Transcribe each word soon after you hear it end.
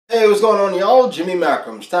Hey, what's going on, y'all? Jimmy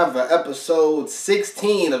Malcolm. It's time for episode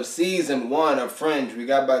 16 of season 1 of Fringe. We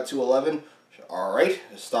got about 211. Alright,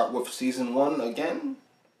 let's start with season 1 again.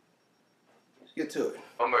 Let's get to it.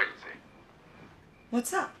 Emergency.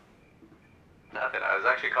 What's up? Nothing. I was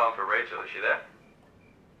actually calling for Rachel. Is she there?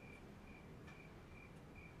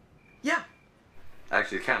 Yeah.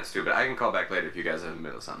 Actually, it's kind of stupid. I can call back later if you guys are in the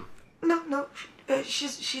middle of something. No.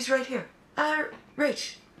 She's right here.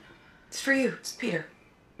 Rach. It's for you. It's Peter.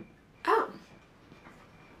 Oh.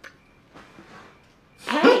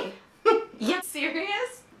 Hey. You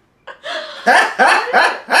serious?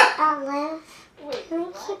 Liv, Wait, can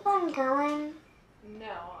we keep on going?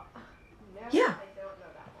 No. Yeah. I don't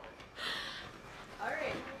know that one.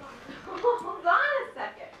 Alright, hold on a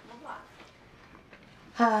second.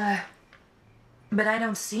 Hold on. But I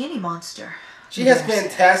don't see any monster. She has Yes.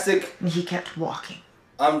 fantastic... He kept walking.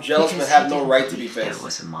 I'm jealous but have no right to be There faced.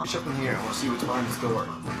 was a Push monster. up in here. I want to see what's behind this door.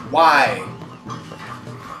 Why?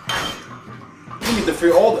 You need to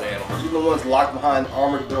free all the animals, even the ones locked behind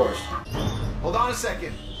armored doors. Hold on a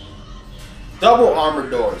second. Double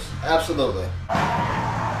armored doors. Absolutely.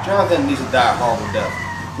 Jonathan needs to die a horrible death.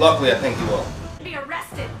 Luckily, I think he will. Be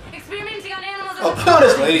arrested. Experimenting on animals. Oh, kill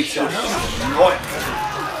this lady too. She's annoying.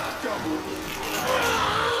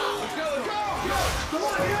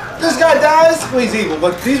 This guy dies? Well, he's evil,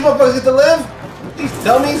 but these motherfuckers get to live? These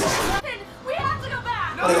dummies? We have to go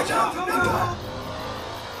back. Oh, they got Jonathan, thank God.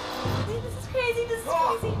 This is crazy. This is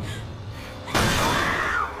crazy.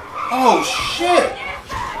 Oh, shit!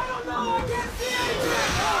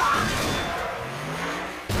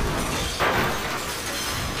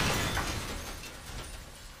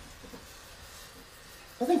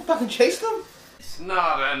 I think fucking chased them? It's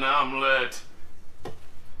not an omelet.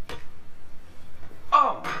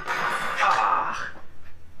 Oh!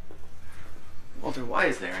 Walter, why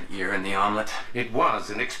is there an ear in the omelet? It was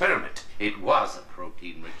an experiment. It was a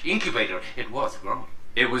protein-rich incubator. It was growing.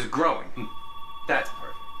 It was growing. That's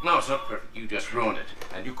perfect. No, it's not perfect. You just ruined it.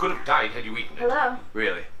 And you could have died had you eaten it. Hello.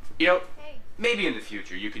 Really? You know, Hey. maybe in the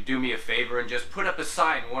future you could do me a favor and just put up a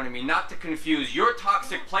sign warning me not to confuse your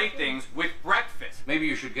toxic playthings with breakfast. Maybe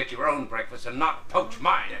you should get your own breakfast and not poach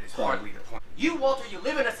mine. That is hardly the point. You, Walter, you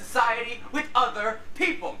live in a society with other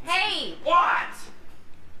people. Hey. What?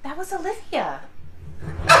 That was Olivia.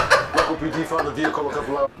 Local PD found the vehicle a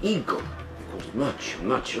couple of... Eagle was much,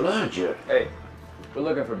 much larger. Hey, we're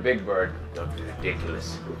looking for Big Bird. Don't be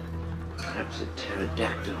ridiculous. Perhaps a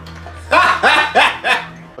pterodactyl.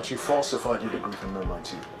 But you falsified your degree from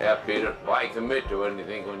MIT. Yeah, Peter. Why commit to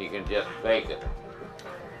anything when you can just fake it?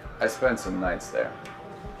 I spent some nights there.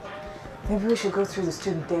 Maybe we should go through the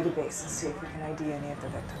student database and see if we can ID any of the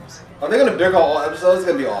victims. Are they gonna big all episodes? It's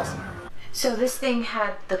gonna be awesome. So this thing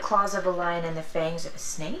had the claws of a lion and the fangs of a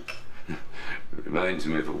snake? Reminds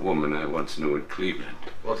me of a woman I once knew in Cleveland.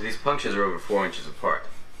 Walter, these punctures are over 4 inches apart.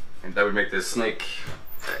 And that would make this snake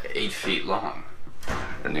 8 feet long.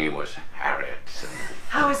 Her name was Harriet.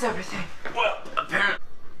 How is everything? Well, apparently.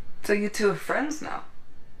 So you two are friends now?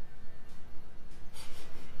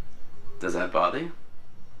 Does that bother you?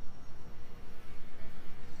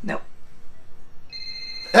 No.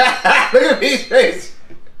 Look at Pete's face.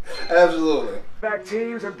 Absolutely. Back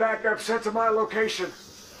teams and backup sent to my location.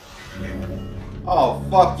 Oh,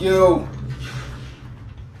 fuck you.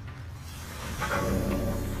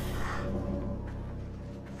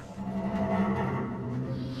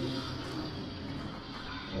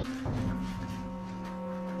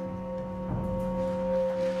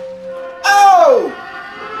 Oh!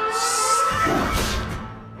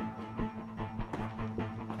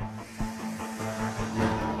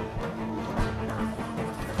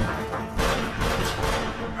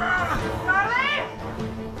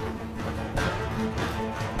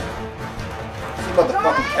 He's about to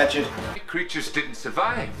fucking catch it. Creatures didn't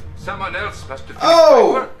survive. Someone else must have finished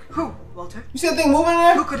Oh! my work. Who, Walter? You see that thing moving in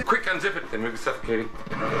there? Who could... Quick, unzip it. Then we'll be suffocating.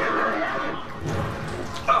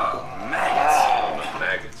 Oh, maggots.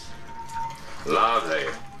 Maggots. Larvae.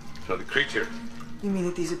 So the creature. You mean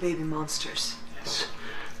that these are baby monsters? Yes.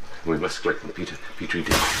 We must collect them, Peter. Petri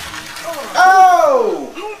dish.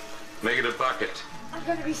 Oh! Make it a bucket. I'm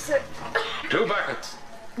gonna be sick. 2 buckets.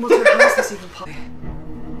 Walter, how is this even possible?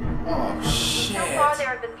 Oh, shit. So far, there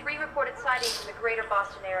have been 3 reported sightings in the greater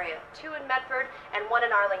Boston area, 2 in Medford and 1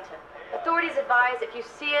 in Arlington. Authorities advise if you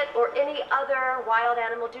see it or any other wild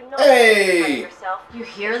animal, do not Hey! yourself. You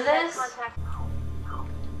hear this? Contact.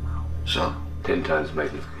 So, 10 times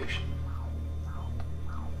magnification.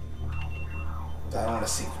 I don't want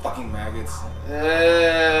to see fucking maggots.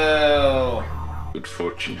 Ew. Good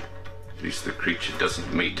fortune. At least the creature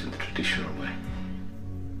doesn't mate in the traditional way.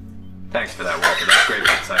 Thanks for that, Walter. That's great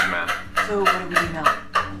insight. So what do we do now?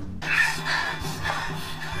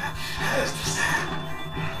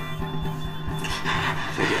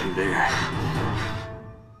 They're getting bigger.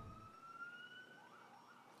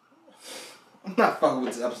 I'm not fucking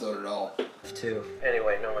with this episode at all. Too.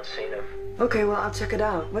 Anyway, no one's seen him. Okay, well, I'll check it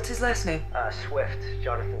out. What's his last name? Swift.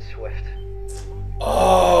 Jonathan Swift.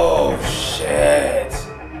 Oh, shit.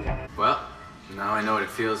 Well, now I know what it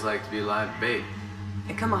feels like to be live bait.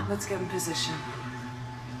 Hey, come on, let's get in position.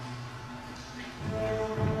 I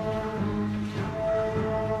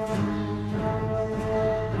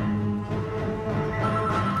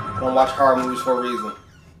don't watch horror movies for a reason.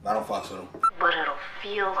 I don't fucks with them. But it'll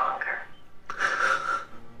feel longer.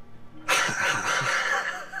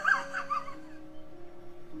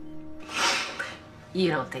 You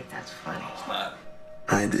don't think that's funny? It's not.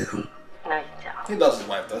 I do. No, you don't. He loves his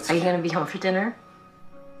wife, though. Are you gonna be home for dinner?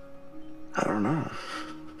 I don't know.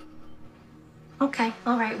 Okay,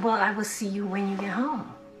 all right. Well, I will see you when you get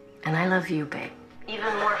home. And I love you, babe.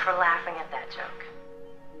 Even more for laughing at that joke.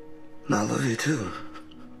 And I love you too.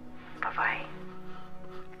 Bye-bye.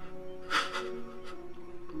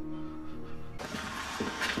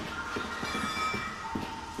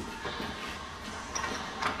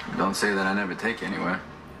 Don't say that I never take you anywhere.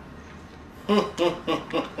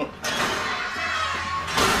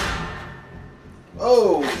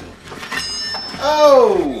 Oh!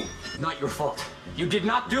 Oh! Not your fault. You did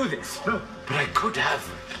not do this. No, but I could have.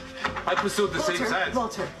 I pursued the same science.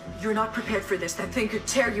 Walter, you're not prepared for this. That thing could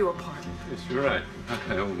tear you apart. Yes, you're right.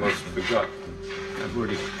 I almost forgot. I've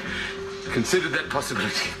already considered that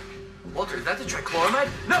possibility. Walter, is that the trichloramide?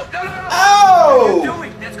 No! Oh! What are you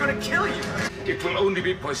doing? That's gonna kill you. It will only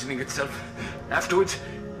be poisoning itself. Afterwards,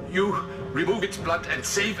 you remove its blood and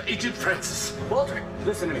save Agent Francis. Walter,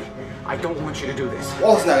 listen to me. I don't want you to do this.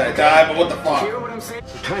 Walter's not gonna die, but what the fuck? Hear what I'm saying?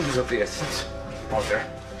 Time is of the essence. Walter.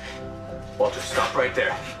 Walter, stop right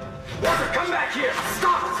there. Walter, come back here!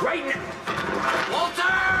 Stop right now!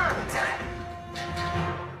 Walter!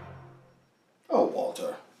 Oh,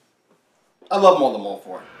 Walter. I love him all the more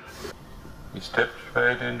for it. He steps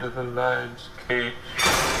right into the lion's cage.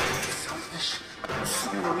 Selfish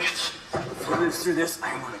son of a bitch. If he lives through this,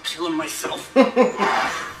 I want to kill him myself. It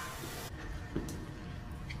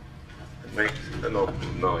makes an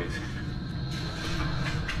awful noise.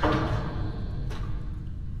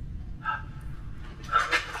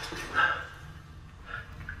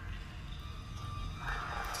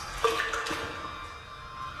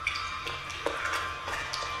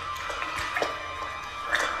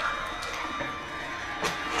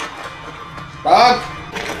 Bob?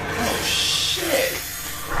 Oh, shit.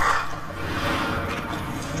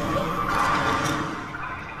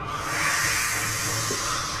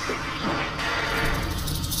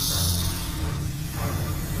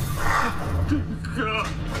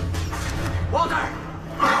 Walter!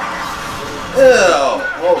 Ew.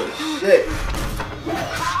 Holy shit.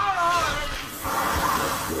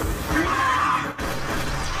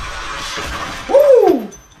 Woo!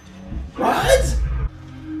 What?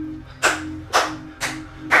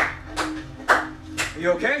 Are you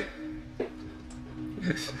okay?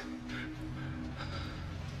 Yes.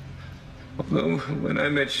 Although, when I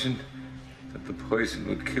mentioned that the poison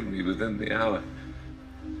would kill me within the hour,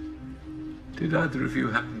 did either of you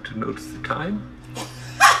happen to notice the time?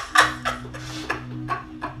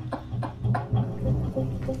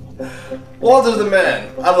 Walter's the man.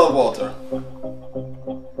 I love Walter.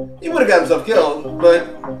 He would have got himself killed, but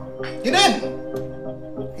he didn't.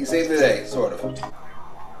 He saved the day, sort of.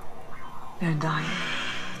 They're dying.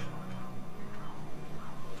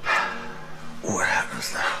 What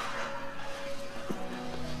happens now?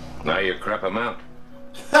 Now you crap him out.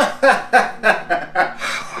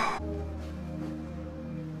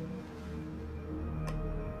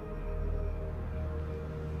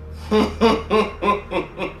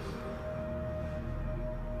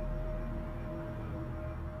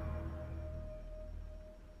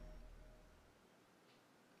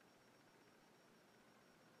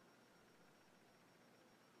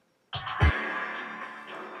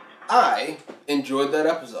 I enjoyed that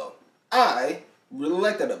episode. I really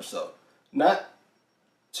liked that episode. Not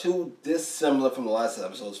too dissimilar from the last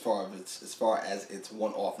episode as far as its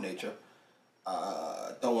one-off nature.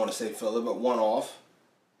 Don't want to say filler, but one-off.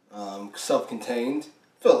 Self-contained.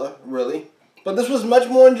 Filler, really. But this was much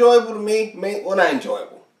more enjoyable to me. Well, not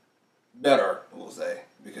enjoyable. Better, we'll say.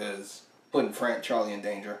 Because putting Charlie in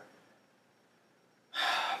danger.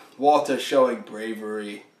 Walter showing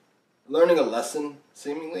bravery. Learning a lesson,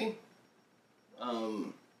 seemingly.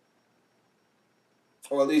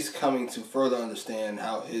 Or at least coming to further understand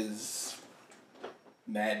how his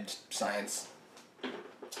mad science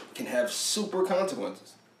can have super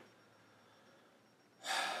consequences.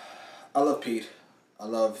 I love Pete. I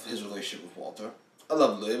love his relationship with Walter. I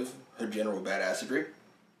love Liv, her general badassery.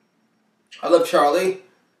 I love Charlie.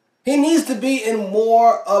 He needs to be in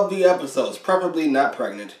more of the episodes, preferably not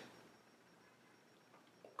pregnant.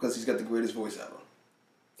 Because he's got the greatest voice ever.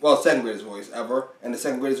 Well, second greatest voice ever, and the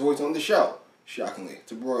second greatest voice on the show. Shockingly,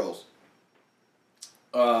 to Broyles.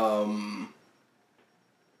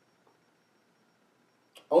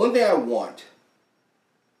 Only thing I want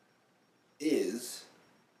is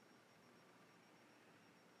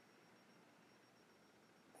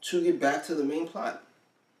to get back to the main plot.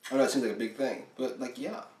 I know it seems like a big thing, but like,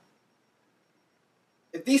 yeah.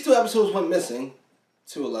 If these two episodes went missing,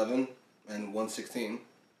 211 and 116,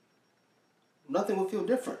 nothing would feel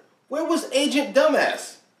different. Where was Agent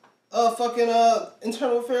Dumbass? Fucking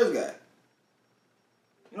internal affairs guy.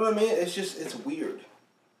 You know what I mean? It's just, it's weird.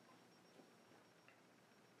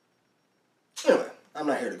 Anyway, I'm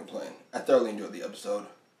not here to complain. I thoroughly enjoyed the episode.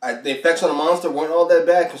 The effects on the monster weren't all that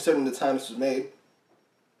bad considering the time this was made.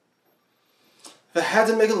 If I had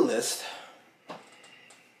to make a list,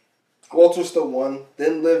 Walter still won,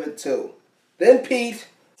 then Liv at 2, then Pete,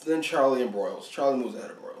 then Charlie and Broyles. Charlie moves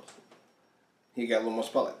ahead of Broyles. He got a little more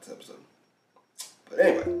spotlight this episode. But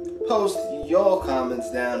anyway, post your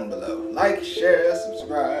comments down below. Like, share,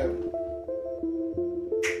 subscribe.